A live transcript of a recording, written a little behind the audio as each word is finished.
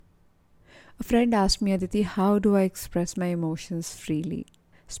A friend asked me, Aditi, how do I express my emotions freely,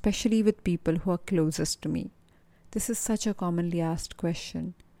 especially with people who are closest to me? This is such a commonly asked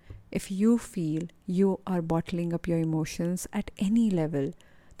question. If you feel you are bottling up your emotions at any level,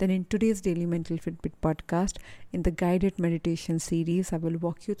 then in today's Daily Mental Fitbit podcast, in the guided meditation series, I will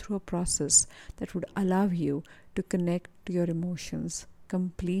walk you through a process that would allow you to connect to your emotions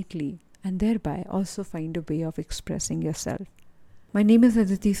completely and thereby also find a way of expressing yourself. My name is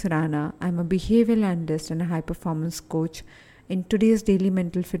Aditi Surana. I'm a behavioral analyst and a high performance coach. In today's Daily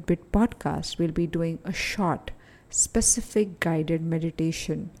Mental Fitbit podcast, we'll be doing a short, specific guided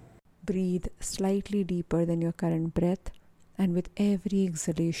meditation. Breathe slightly deeper than your current breath, and with every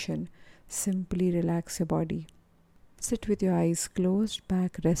exhalation, simply relax your body. Sit with your eyes closed,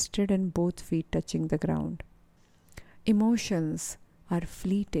 back rested, and both feet touching the ground. Emotions are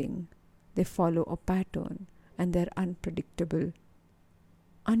fleeting, they follow a pattern, and they're unpredictable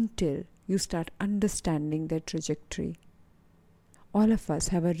until you start understanding their trajectory. All of us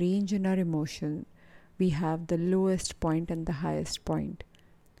have a range in our emotion. We have the lowest point and the highest point.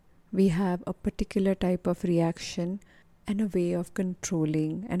 We have a particular type of reaction and a way of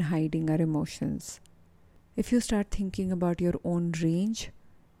controlling and hiding our emotions. If you start thinking about your own range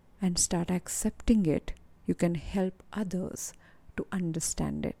and start accepting it, you can help others to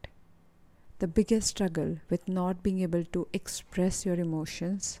understand it. The biggest struggle with not being able to express your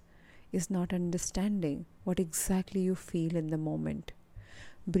emotions is not understanding what exactly you feel in the moment.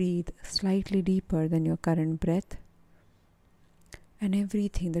 Breathe slightly deeper than your current breath, and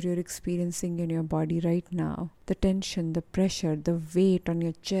everything that you're experiencing in your body right now, the tension, the pressure, the weight on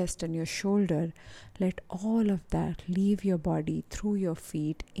your chest and your shoulder, let all of that leave your body through your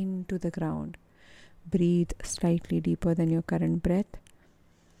feet into the ground. Breathe slightly deeper than your current breath.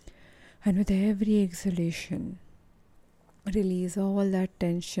 And with every exhalation, release all that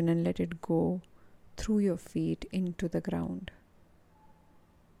tension and let it go through your feet into the ground.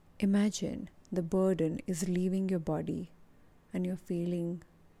 Imagine the burden is leaving your body and you're feeling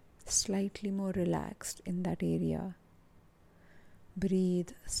slightly more relaxed in that area.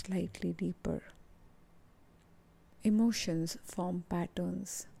 Breathe slightly deeper. Emotions form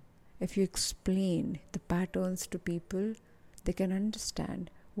patterns. If you explain the patterns to people, they can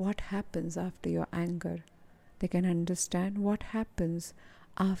understand what happens after your anger. They can understand what happens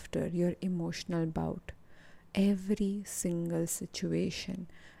after your emotional bout. Every single situation,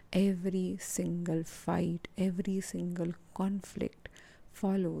 every single fight, every single conflict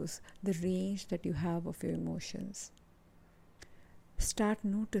follows the range that you have of your emotions. Start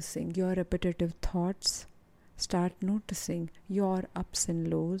noticing your repetitive thoughts. Start noticing your ups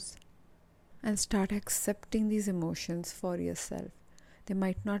and lows. And start accepting these emotions for yourself. They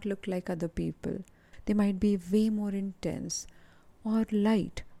might not look like other people. They might be way more intense or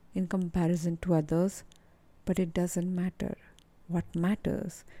light in comparison to others, but it doesn't matter. What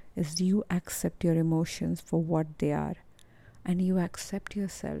matters is you accept your emotions for what they are, and you accept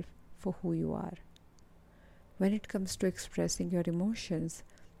yourself for who you are. When it comes to expressing your emotions,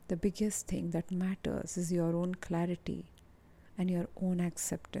 the biggest thing that matters is your own clarity and your own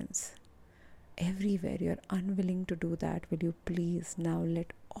acceptance. Everywhere you're unwilling to do that, will you please now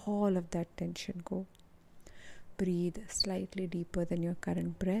let all of that tension go? Breathe slightly deeper than your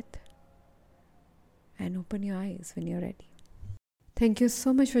current breath and open your eyes when you're ready. Thank you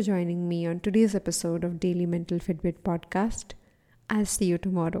so much for joining me on today's episode of Daily Mental Fitbit podcast. I'll see you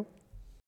tomorrow.